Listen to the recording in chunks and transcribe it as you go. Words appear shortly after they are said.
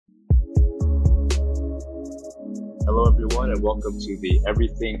Hello, everyone, and welcome to the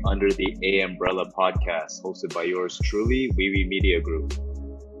Everything Under the A Umbrella podcast, hosted by yours truly, Wiwi Media Group.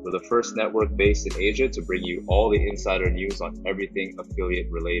 We're the first network based in Asia to bring you all the insider news on everything affiliate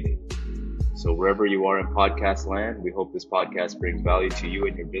related. So wherever you are in podcast land, we hope this podcast brings value to you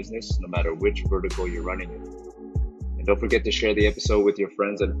and your business, no matter which vertical you're running in. And don't forget to share the episode with your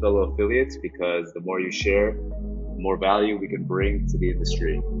friends and fellow affiliates, because the more you share, the more value we can bring to the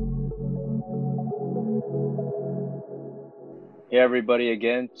industry. Hey everybody,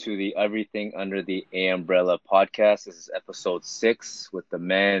 again to the Everything Under the A Umbrella podcast. This is episode 6 with the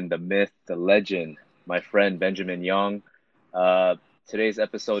man, the myth, the legend, my friend Benjamin Yong. Today's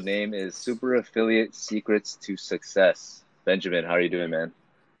episode name is Super Affiliate Secrets to Success. Benjamin, how are you doing, man?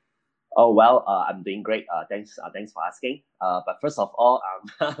 Oh, well, I'm doing great. Thanks for asking. But first of all,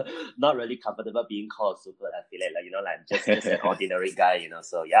 I'm not really comfortable being called super affiliate. Just an ordinary guy.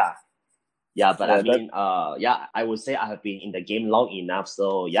 So yeah. Yeah, but I would say I have been in the game long enough.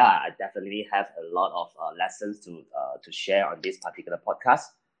 So yeah, I definitely have a lot of lessons to share on this particular podcast.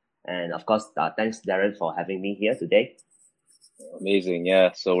 And of course, thanks Darren for having me here today. Amazing,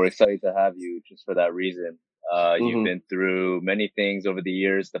 yeah. So we're excited to have you just for that reason. You've been through many things over the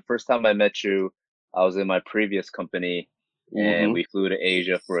years. The first time I met you, I was in my previous company, and we flew to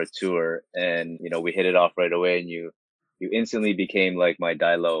Asia for a tour, and we hit it off right away, and you instantly became like my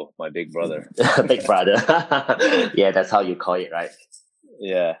Dailo, my big brother. Big brother. Yeah, that's how you call it, right?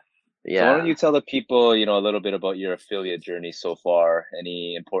 Yeah. So why don't you tell the people, a little bit about your affiliate journey so far,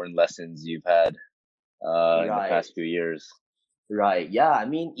 any important lessons you've had in the past few years? Right. Yeah. I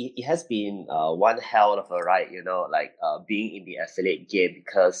mean, it has been one hell of a ride, being in the affiliate game,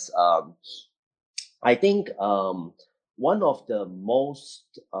 because I think one of the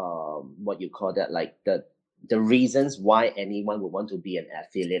most the reasons why anyone would want to be an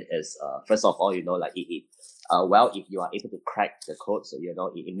affiliate is first of all, if you are able to crack the code, so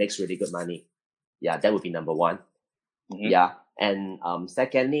it makes really good money. Yeah, that would be number one. Yeah. And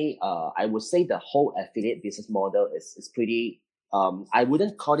secondly, I would say the whole affiliate business model is pretty I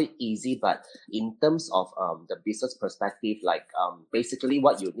wouldn't call it easy, but in terms of the business perspective, basically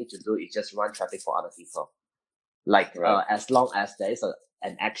what you need to do is just run traffic for other people. As long as there is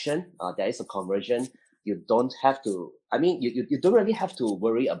an action, there is a conversion, you don't have to, you don't really have to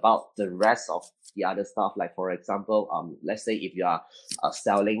worry about the rest of the other stuff. Like, for example, let's say if you are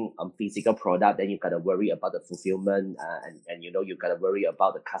selling physical product, then you got to worry about the fulfillment, and you got to worry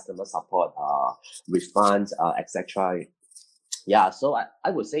about the customer support, refunds, etc. Yeah, so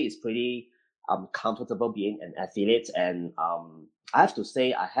I would say it's pretty comfortable being an affiliate, and I have to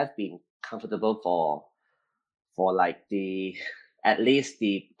say I have been comfortable for like at least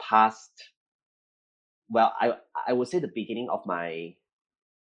the past, well, I would say the beginning of my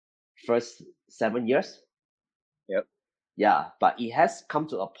first 7 years. Yep. Yeah, but it has come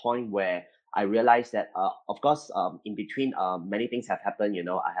to a point where I realized that of course in between many things have happened.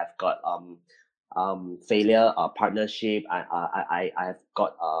 I have got failure, partnership. I have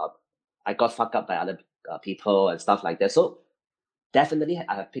got I got fucked up by other people and stuff like that. So definitely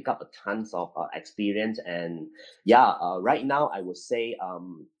I have picked up a tons of experience, and right now I would say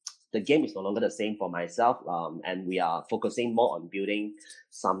the game is no longer the same for myself, and we are focusing more on building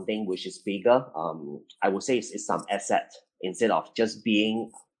something which is bigger. I would say it's some asset instead of just being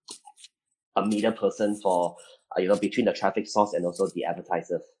a middle person for between the traffic source and also the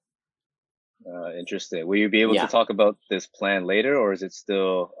advertisers. Interesting. Will you be able to talk about this plan later, or is it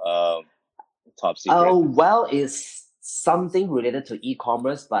still top secret? Oh, well, it's something related to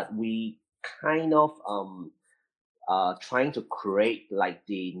e-commerce, but we kind of trying to create like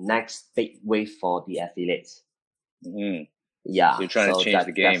the next big wave for the affiliates. Yeah. So you're trying to change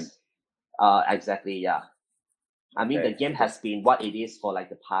the game. Exactly. Yeah. I mean, the game has been what it is for like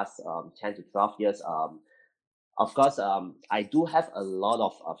the past 10 to 12 years. Of course, I do have a lot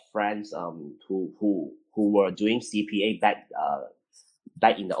of friends who were doing CPA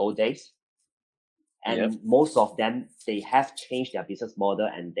back in the old days, and most of them, they have changed their business model,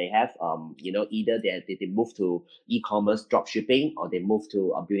 and they have either they move to e-commerce drop shipping, or they move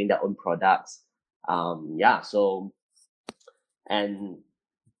to building their own products. So, and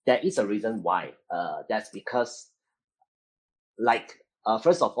there is a reason why. That's because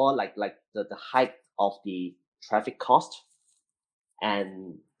first of all, the height of the traffic cost,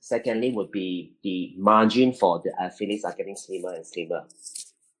 and secondly would be the margin for the affiliates are getting slimmer and slimmer.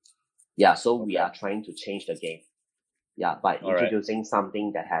 Yeah, so we are trying to change the game. Yeah, by introducing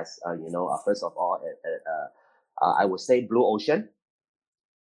something that has first of all I would say blue ocean.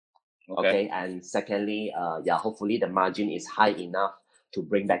 Okay, and secondly hopefully the margin is high enough to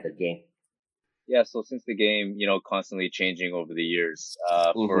bring back the game. Yeah, so since the game, constantly changing over the years,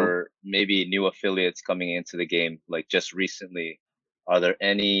 Mm-hmm. for maybe new affiliates coming into the game, like just recently, are there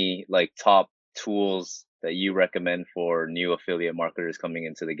any like top tools that you recommend for new affiliate marketers coming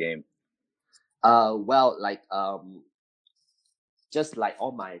into the game? Well, just like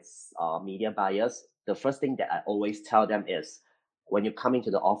all my media buyers, the first thing that I always tell them is when you come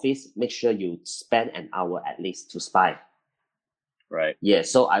into the office, make sure you spend an hour at least to spy. Right. Yeah,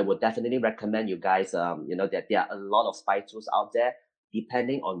 so I would definitely recommend you guys, that there are a lot of spy tools out there,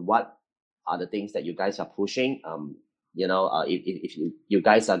 depending on what are the things that you guys are pushing. If you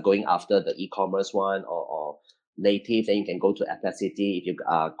guys are going after the e-commerce one or native, then you can go to Audacity. If you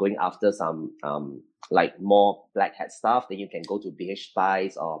are going after some like more black hat stuff, then you can go to BH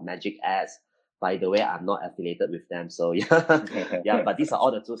Spies or Magic Ads. By the way, I'm not affiliated with them, so yeah, yeah. But these are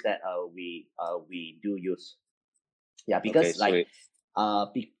all the tools that we do use. Yeah, Okay, because sweet.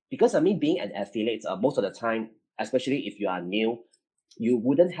 because I mean, being an affiliate, most of the time, especially if you are new, you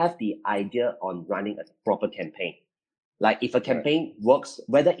wouldn't have the idea on running a proper campaign. Like if a Right. campaign works,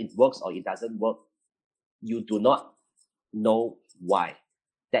 whether it works or it doesn't work, you do not know why.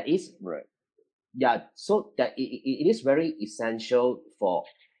 That is, Right. yeah. So that it is very essential for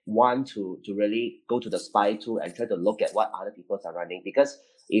one to really go to the spy tool and try to look at what other people are running, because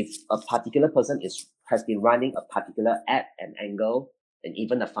if a particular person has been running a particular ad and angle and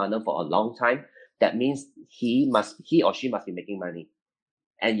even a funnel for a long time, that means he or she must be making money.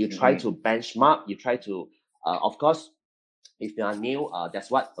 And you try Hmm. to benchmark, you try to of course, if you are new, that's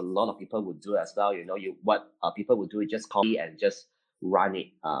what a lot of people would do as well. What people would do is just copy and just run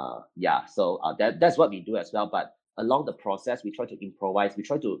it. Yeah, so that's what we do as well. But along the process, we try to improvise. We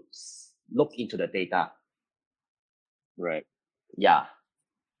try to look into the data. Right. Yeah.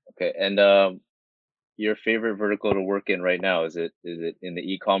 Okay. And your favorite vertical to work in right now, is it in the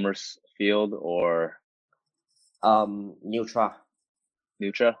e-commerce field or Nutra.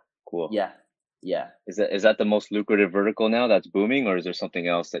 Nutra? Cool. Yeah. Yeah. Is that the most lucrative vertical now that's booming, or is there something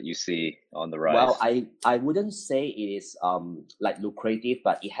else that you see on the Well, rise? I wouldn't say it is like lucrative,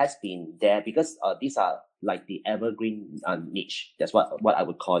 but it has been there because these are like the evergreen niche. That's what I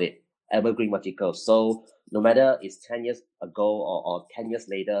would call it, evergreen verticals. So no matter it's 10 years ago or 10 years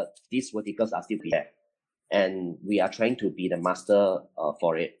later, these verticals are still there, and we are trying to be the master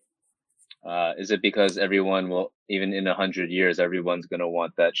for it. Is it because everyone will, even in 100 years, everyone's gonna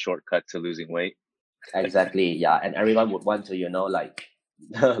want that shortcut to losing weight? Exactly, yeah, and everyone would want to like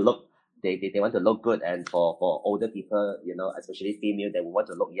look. They want to look good, and for older people, especially female, they want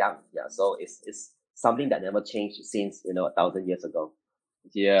to look young. Yeah, so it's something that never changed since 1,000 years ago.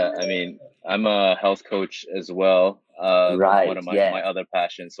 Yeah, I mean, I'm a health coach as well. That's one Right. of my Yeah. other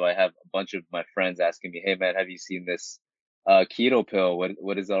passions. So I have a bunch of my friends asking me, "Hey man, have you seen this keto pill?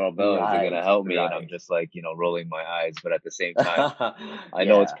 What is that all about? Is it gonna Right. help me?" And I'm Right. just like, rolling my eyes, but at the same time, I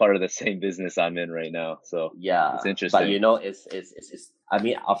know it's Yeah. part of the same business I'm in right now. So it's Yeah. But interesting, it's I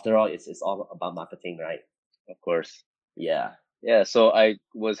mean, after all, it's all about marketing, right? of course. Yeah. Yeah, so I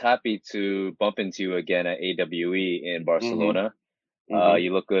was happy to bump into you again at AWE in Mm-hmm. Barcelona. Mm-hmm.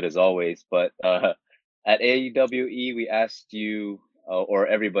 You look good as always. But at AWE, we asked you or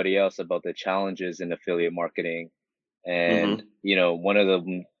everybody else about the challenges in affiliate marketing, and Mm-hmm.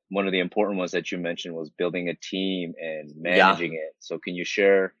 one of the important ones that you mentioned was building a team and Yeah. managing it. So can you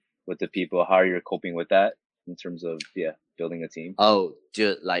share with the people how you're coping with that in terms of building a team? Oh,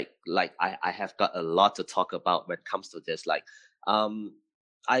 dude, I have got a lot to talk about when it comes to this. Um,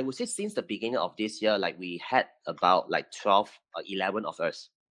 I would say since the beginning of this year, like we had about like 12, 11 of us.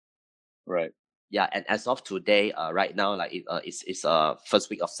 Right. Yeah, and as of today, right now, it's first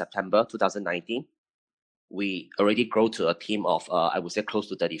week of September 2019. We already grow to a team of I would say close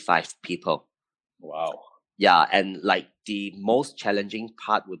to 35 people. Wow. Yeah, and like the most challenging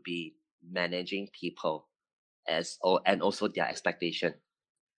part would be managing people and also their expectation.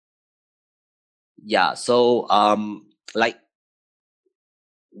 Yeah, so like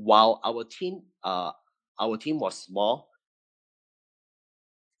while our team was small,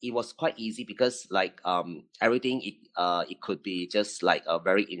 it was quite easy because everything it could be just like a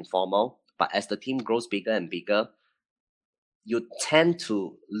very informal. But as the team grows bigger and bigger, you tend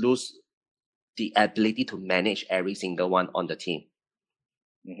to lose the ability to manage every single one on the team.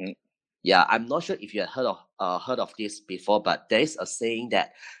 Hmm. Yeah, I'm not sure if you have heard of this before, but there is a saying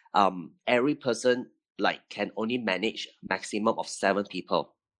that every person like can only manage maximum of 7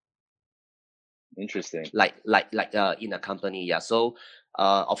 people, Interesting. in a company. Yeah, so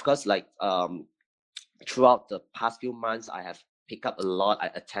of course, throughout the past few months, I have picked up a lot.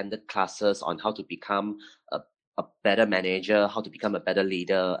 I attended classes on how to become a better manager, how to become a better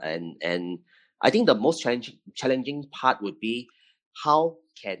leader, and I think the most challenging part would be how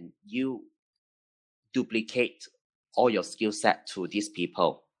can you duplicate all your skill set to these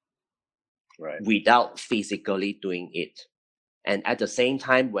people Right. without physically doing it. And at the same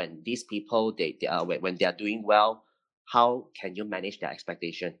time, when these people when they are doing well, how can you manage their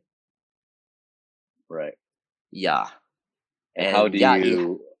expectation? Right. Yeah. And And yeah, it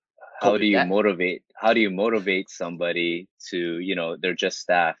cope how do with you that. motivate somebody to, you know, they're just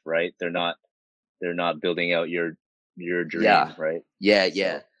staff, right? They're not building out your Yeah. dream, right? Yeah,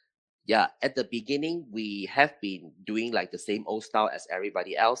 yeah. So Yeah, at the beginning, we have been doing like the same old style as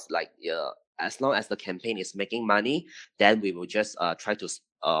everybody else. Like, as long as the campaign is making money, then we will just try to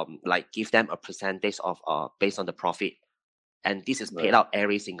like give them a percentage of based on the profit, and this is paid right. out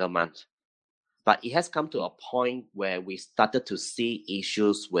every single month. But it has come to a point where we started to see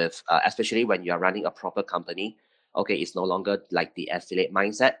issues with, especially when you are running a proper company. Okay, it's no longer like the affiliate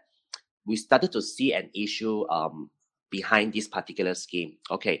mindset. We started to see an issue behind this particular scheme.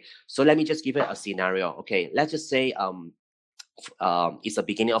 Okay, so let me just give it a scenario. Okay, let's just say it's the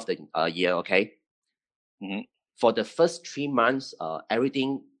beginning of the year. Okay, Hmm. for the first 3 months,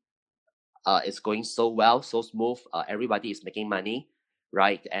 everything is going so well, so smooth. Everybody is making money,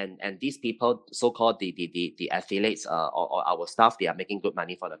 right? And these people, so called the affiliates or our staff, they are making good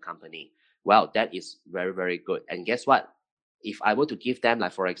money for the company. Well, that is very very good. And guess what? If I were to give them,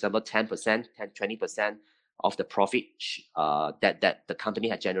 like for example, 10%, 20% of the profit that the company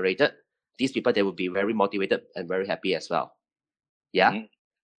had generated, these people, they will be very motivated and very happy as well. Yeah, Hmm.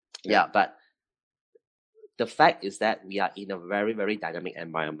 Yeah. yeah. But the fact is that we are in a very very dynamic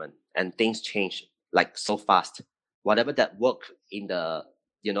environment, and things change like so fast. Whatever that worked in the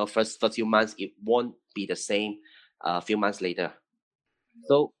first few months, it won't be the same a few months later.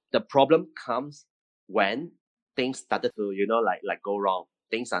 So the problem comes when things started to like go wrong.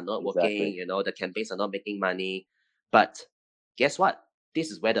 Things are not working. Exactly. The campaigns are not making money. But guess what? This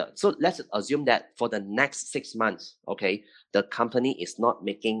is where so let's assume that for the next 6 months, okay, the company is not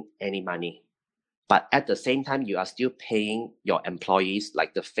making any money, but at the same time you are still paying your employees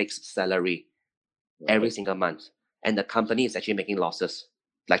like the fixed salary every Right. single month, and the company is actually making losses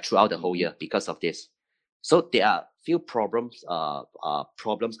like throughout the whole Hmm. year because of this. So there are few problems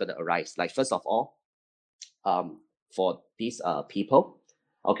going to arise. Like first of all, for these people,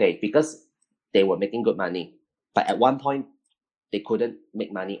 okay, because they were making good money, but at one point they couldn't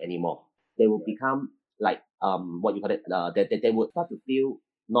make money anymore. They will Right. become like what you call it. They would start to feel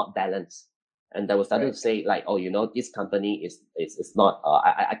not balanced, and they will start to Right. say like, oh, this company is not.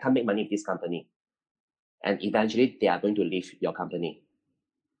 I can't make money with this company, and eventually they are going to leave your company,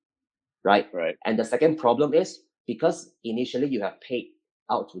 right? Right. And the second problem is because initially you have paid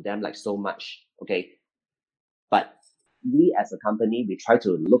out to them like so much, okay, but we as a company, we try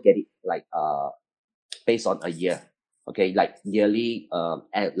to look at it like based on a year. Okay, like yearly,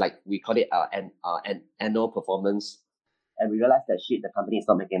 and like we call it an annual performance, and we realize that shit, the company is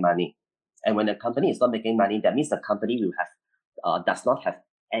not making money, and when the company is not making money, that means the company will have does not have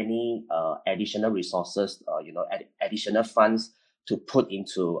any additional resources, additional funds to put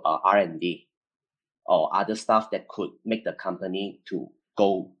into R&D or other stuff that could make the company to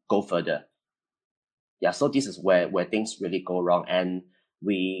go further. Yeah, so this is where things really go wrong, and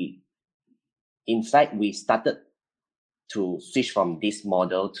we in fact we started to switch from this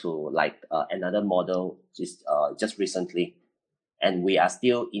model to like another model just recently, and we are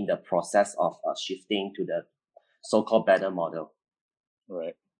still in the process of shifting to the so-called better model.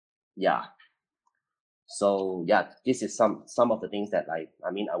 Right. Yeah. So yeah, this is some of the things that I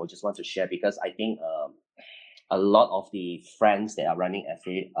would just want to share, because I think a lot of the friends that are running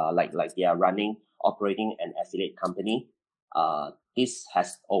affiliate, like they are running operating an affiliate company. This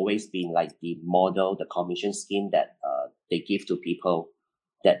has always been like the model, the commission scheme that they give to people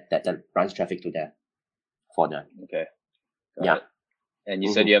that runs traffic to them for them. Okay. Got Yeah. it. And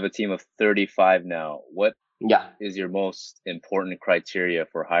you said Mm-hmm. you have a team of 35 now. What Yeah. is your most important criteria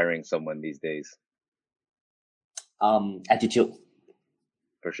for hiring someone these days? Attitude,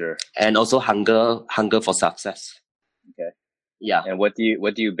 For sure. and also hunger for success. Okay. Yeah. And what do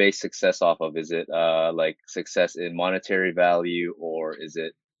you base success off of? Is it like success in monetary value, or is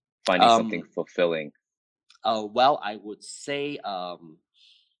it finding something Um. fulfilling? Well, I would say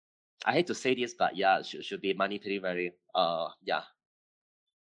I hate to say this, but yeah, should be monetary value. Yeah,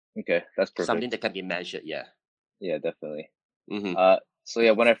 Okay, that's something perfect. that can be measured. Yeah. Yeah, definitely. Mm-hmm. So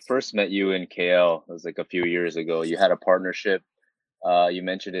yeah, when I first met you in KL, it was like a few years ago. You had a partnership. You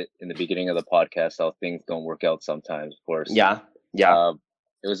mentioned it in the beginning of the podcast how things don't work out sometimes, of course. Yeah. Yeah. Uh,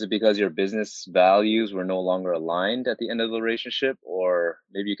 Was it because your business values were no longer aligned at the end of the relationship, or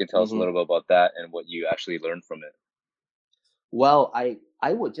maybe you can tell us a little bit about that and what you actually learned from it? Well,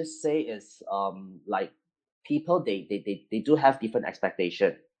 I would just say is like people they do have different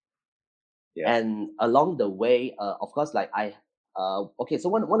expectation, Yeah. and along the way, of course, like okay, so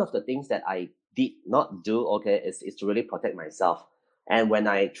one of the things that I did not do, okay, is to really protect myself. And when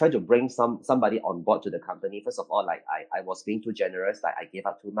I try to bring somebody on board to the company, first of all, like I was being too generous, like I gave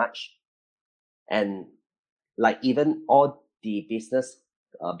up too much, and like even all the business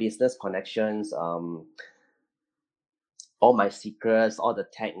connections, all my secrets, all the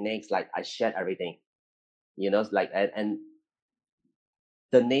techniques, like I shared everything, like and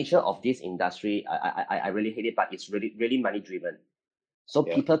the nature of this industry, I really hate it, but it's really really money driven. So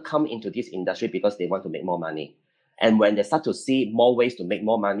Yeah. people come into this industry because they want to make more money, and when they start to see more ways to make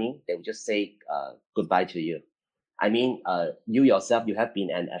more money, they will just say goodbye to you. I mean, you yourself, you have been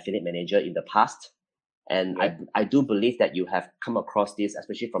an affiliate manager in the past, and Yeah. I do believe that you have come across this,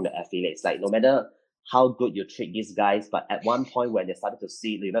 especially from the affiliates. Like no matter how good you treat these guys, but at one point when they started to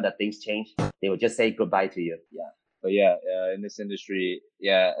see, that things change, they will just say goodbye to you. Yeah. But yeah, in this industry,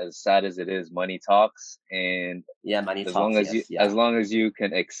 yeah, as sad as it is, money talks, and Yeah, money as long talks. as you Yes. Yeah.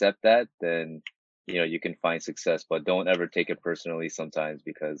 can accept that, then you can find success. But don't ever take it personally sometimes,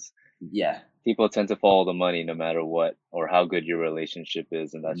 because Yeah. people tend to follow the money no matter what or how good your relationship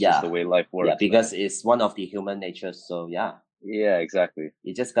is, and that's just the Yeah. way life Yeah. works, man. Because it's one of the human natures. So yeah, Yeah, exactly.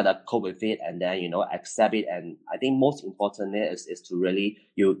 you just gotta cope with it and then accept it. And I think most importantly is to really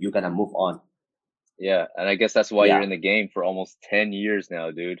you gotta move on. Yeah, and I guess that's why you're Yeah. in the game for almost 10 years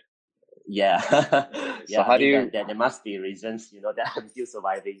now, dude. Yeah. So Yeah. I how do think you that there must be reasons, that I'm still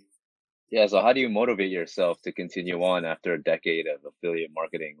surviving. Yeah, so how do you motivate yourself to continue on after a decade of affiliate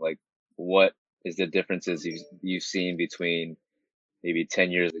marketing? Like, what is the differences you've seen between maybe 10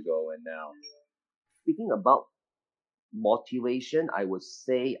 years ago and now? Speaking about motivation, I would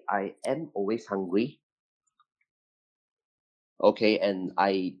say I am always hungry. Okay, and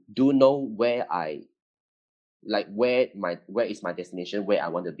I do know where is my destination, where I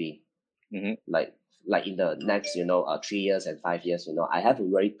want to be. Hmm. Like in the next 3 years and 5 years, I have a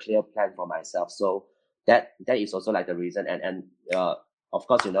very clear plan for myself. So that is also like the reason. And of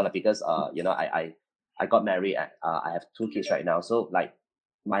course, like because I got married. I have two kids right now. So like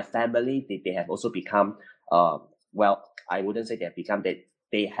my family, they have also become well, I wouldn't say they have become,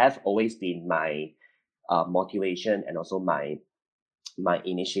 they have always been my motivation and also my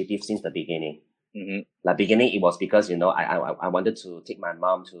initiative since the beginning. Hmm. Like beginning, it was because I wanted to take my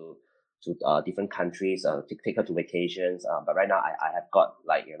mom to different countries, take her to vacations. But right now I have got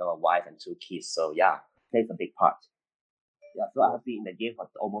like a wife and two kids, so yeah, plays a big part. Yeah, so I have been in the game for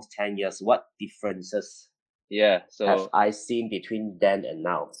almost 10 years. What differences Yeah, have so I seen between then and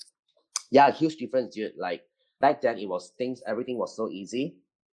now? Yeah, huge difference, dude. Like back then, everything was so easy.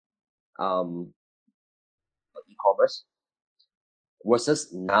 Um, e-commerce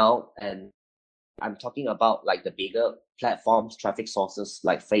versus now, and I'm talking about like the bigger platforms, traffic sources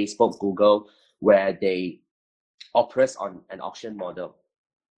like Facebook, Google, where they operate on an auction model.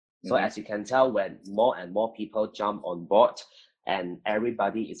 So hmm as you can tell, when more and more people jump on board, and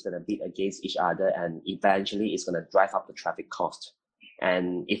everybody is going to bid against each other, and eventually it's going to drive up the traffic cost.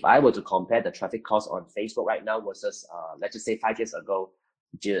 And if I were to compare the traffic cost on Facebook right now versus let's just say 5 years ago,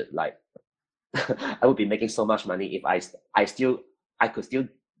 like I would be making so much money if I could still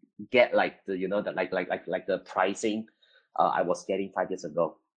get like the like the pricing I was getting 5 years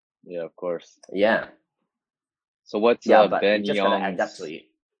ago. yeah, of course. Yeah, So what's yeah, but you Ben just gotta adapt to Yong's it.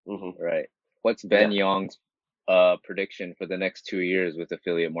 Hmm. right? What's Ben Yeah. Yong's prediction for the next 2 years with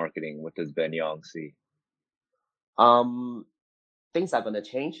affiliate marketing? What does Ben Yong see? Um, things are gonna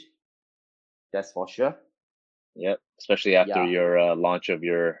change. That's for sure. Yep, especially after Yeah. your launch of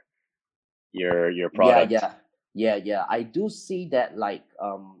your Yeah, product. yeah, yeah, yeah. I do see that like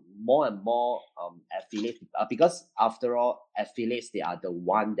more and more affiliates, because after all, affiliates, they are the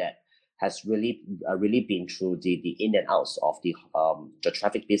one that has really been through the in and outs of the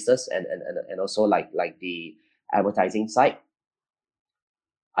traffic business, and also like the advertising side.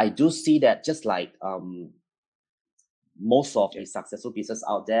 I do see that just like most of Yeah. the successful business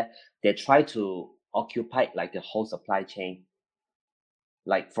out there, they try to occupy like the whole supply chain.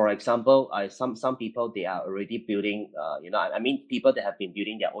 Like for example, some people, they are already building, I mean people that have been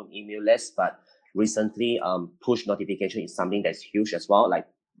building their own email list, but recently push notification is something that's huge as well.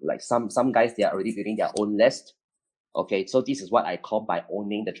 Like some guys, they are already building their own list. Okay, so this is what I call by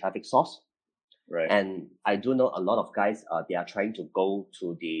owning the traffic source. Right. And I do know a lot of guys, they are trying to go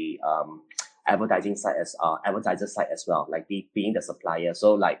to the advertising side as advertiser side as well, like being the supplier.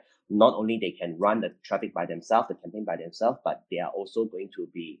 So like not only they can run the traffic by themselves, the campaign by themselves, but they are also going to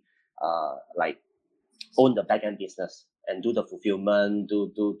be like own the back end business and do the fulfillment,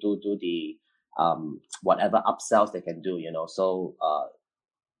 do the whatever upsells they can do, you know. So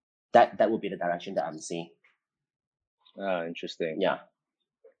that would be the direction that I'm seeing. Interesting. Yeah.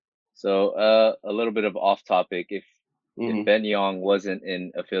 So a little bit of off topic. If Ben Yong wasn't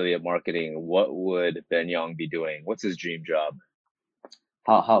in affiliate marketing, what would Ben Yong be doing? What's his dream job?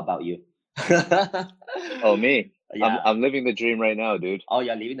 How about you? Oh, me? Yeah. I'm living the dream right now, dude. Oh,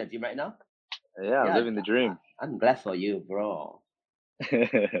 you're living the dream right now? Yeah, I'm living the dream. I'm glad for you, bro.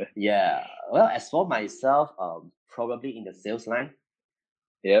 Yeah. Well, as for myself, probably in the sales line.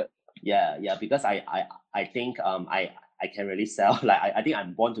 Yeah. Yeah, because I think I can really sell. Like I think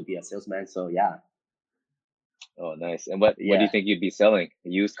I'm born to be a salesman. So yeah. Oh, nice. And what do you think you'd be selling?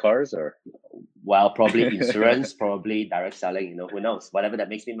 Used cars or? Well, probably insurance, probably direct selling. You know, who knows? Whatever that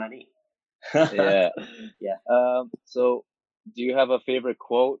makes me money. Yeah. Yeah. So do you have a favorite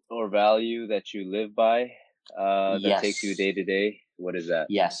quote or value that you live by that takes you day to day? What is that?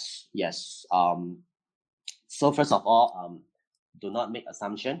 Yes. So first of all, do not make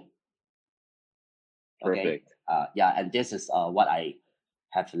assumption. Perfect. Okay. Yeah, and this is what I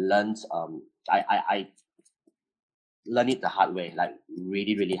have learned. I learned it the hard way, like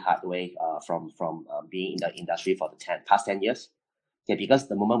really hard way. From being in the industry for the past 10 years. Okay, because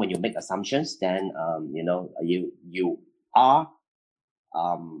the moment when you make assumptions, then you know you are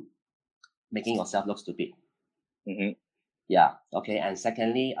making yourself look stupid. Mm-hmm. Yeah. Okay. And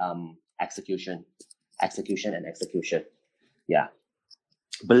secondly, execution. Yeah.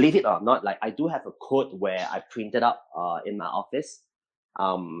 Believe it or not, like I do have a quote where I printed up in my office,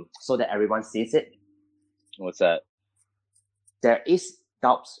 so that everyone sees it. What's that? There is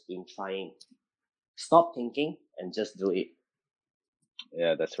doubts in trying. Stop thinking and just do it.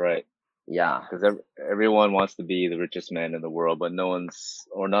 Yeah, that's right. Yeah. Because everyone wants to be the richest man in the world, but not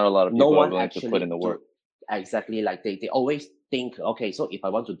a lot of people are willing to put in the work. Exactly. Like they always think, okay, so if I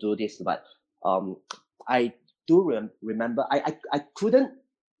want to do this, but I do remember, I couldn't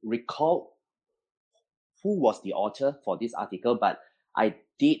recall who was the author for this article, but I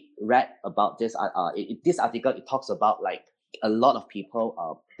did read about this. This article, it talks about like a lot of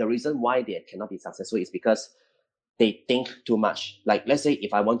people. The reason why they cannot be successful is because they think too much. Like let's say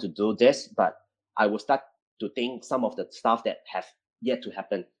if I want to do this, but I will start to think some of the stuff that have yet to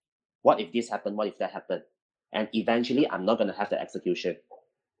happen. What if this happened? What if that happened? And eventually, I'm not gonna have the execution.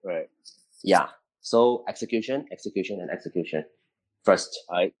 Right. Yeah. So execution first.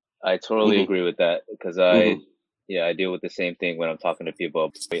 I totally agree with that because I deal with the same thing when I'm talking to people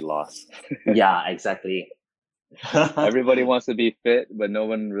about weight loss. Yeah, exactly. Everybody wants to be fit, but no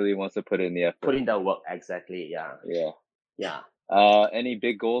one really wants to put in the effort. Put in the work, exactly. Yeah. Yeah. Any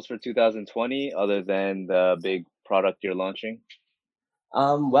big goals for 2020 other than the big product you're launching?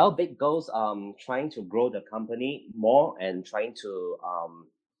 Well, big goals. Trying to grow the company more and trying to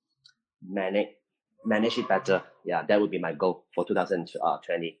manage it better. Yeah, that would be my goal for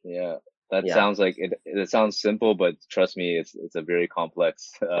 2020. Yeah. That sounds like it sounds simple, but trust me, it's a very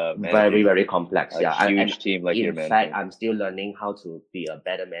complex very complex. A huge team like you're managing. In fact, I'm still learning how to be a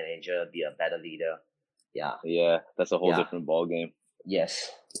better manager, be a better leader. Yeah, that's a whole different ball game.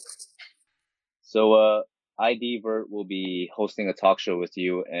 Yes. So IDvert will be hosting a talk show with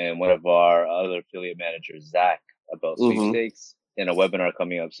you and one of our other affiliate managers, Zach, about sweepstakes and a webinar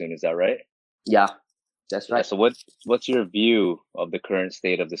coming up soon. Is that right? Yeah. That's right. So what's your view of the current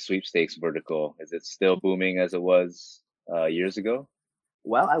state of the sweepstakes vertical? Is it still booming as it was years ago?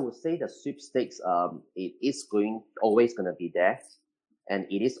 Well, I would say the sweepstakes it is always gonna be there, and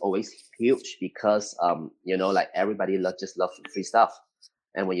it is always huge because you know, like everybody just love free stuff,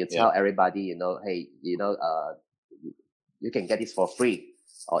 and when you tell everybody, you know, hey, you know, you can get this for free,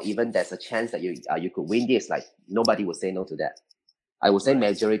 or even there's a chance that you could win this, like nobody would say no to that. I would say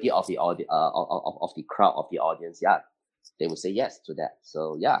majority of the of the crowd of the audience, they would say yes to that.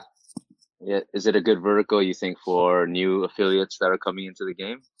 So yeah. Is it a good vertical you think for new affiliates that are coming into the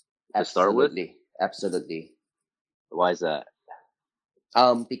game to start with? Absolutely. Why is that?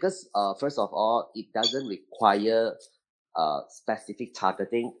 Because first of all, it doesn't require specific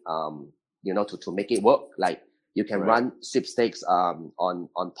targeting. You know, to make it work. Like you can run sweepstakes on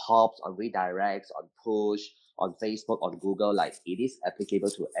tops, on redirects, on push, on Facebook, on Google. Like it is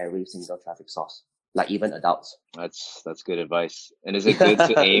applicable to every single traffic source, like even adults. That's good advice. And is it good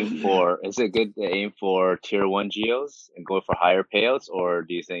to aim for tier 1 geos and go for higher payouts, or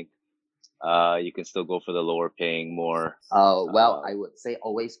do you think you can still go for the lower paying, more. Well, I would say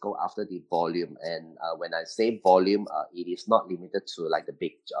always go after the volume. And when I say volume, it is not limited to like the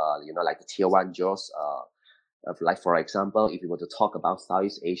big, like the tier one jaws. Like for example, if you were to talk about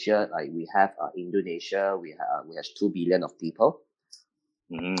Southeast Asia, like we have Indonesia, we have 2 billion of people.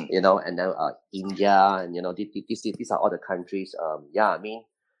 Mm-hmm. And then India, and these are all the countries. I mean,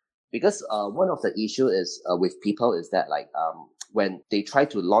 because one of the issue is with people is that like when they try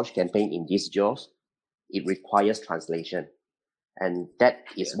to launch campaign in these jaws, it requires translation, and that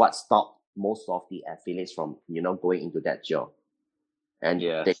is what stopped most of the affiliates from going into that jaw. And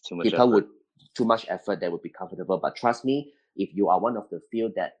it's too much people effort. would too much effort, they would be comfortable. But trust me, if you are one of the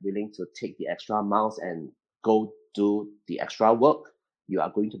few that willing to take the extra miles and go do the extra work, you are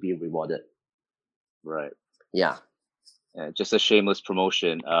going to be rewarded. Right. Yeah. Just a shameless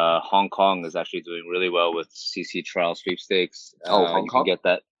promotion. Hong Kong is actually doing really well with CC Trial Sweepstakes. Hong Kong? Can get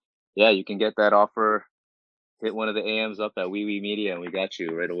that. Yeah, you can get that offer. Hit one of the AMs up at Wee Wee Media, and we got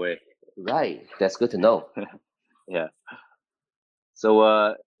you right away. Right. That's good to know. Yeah.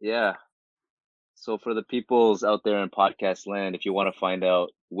 So, So for the peoples out there in podcast land, if you want to find out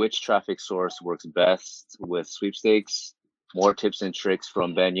which traffic source works best with sweepstakes, more tips and tricks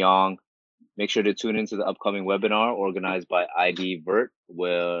from Ben Yong, make sure to tune into the upcoming webinar organized by ID Vert,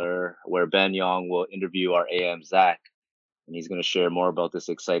 where Ben Yong will interview our AM Zach, and he's going to share more about this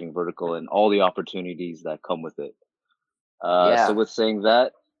exciting vertical and all the opportunities that come with it. So with saying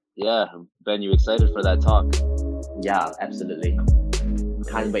that, Ben, you excited for that talk? Yeah, absolutely.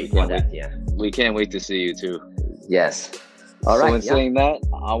 Can't wait for that. Yeah, we can't wait to see you too. Yes. All right. So in saying that,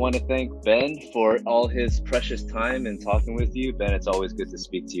 I want to thank Ben for all his precious time and talking with you. Ben, it's always good to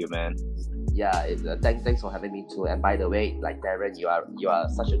speak to you, man. Yeah, thanks for having me too. And by the way, like Darren, you are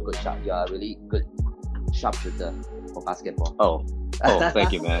such a good shot. You are a really good sharpshooter for basketball. Oh,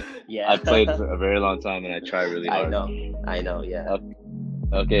 thank you, man. Yeah. I played for a very long time and I try really hard. I know. Yeah.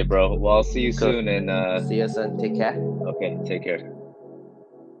 Okay, bro. Well, I'll see you soon and see you soon. Take care. Okay, take care.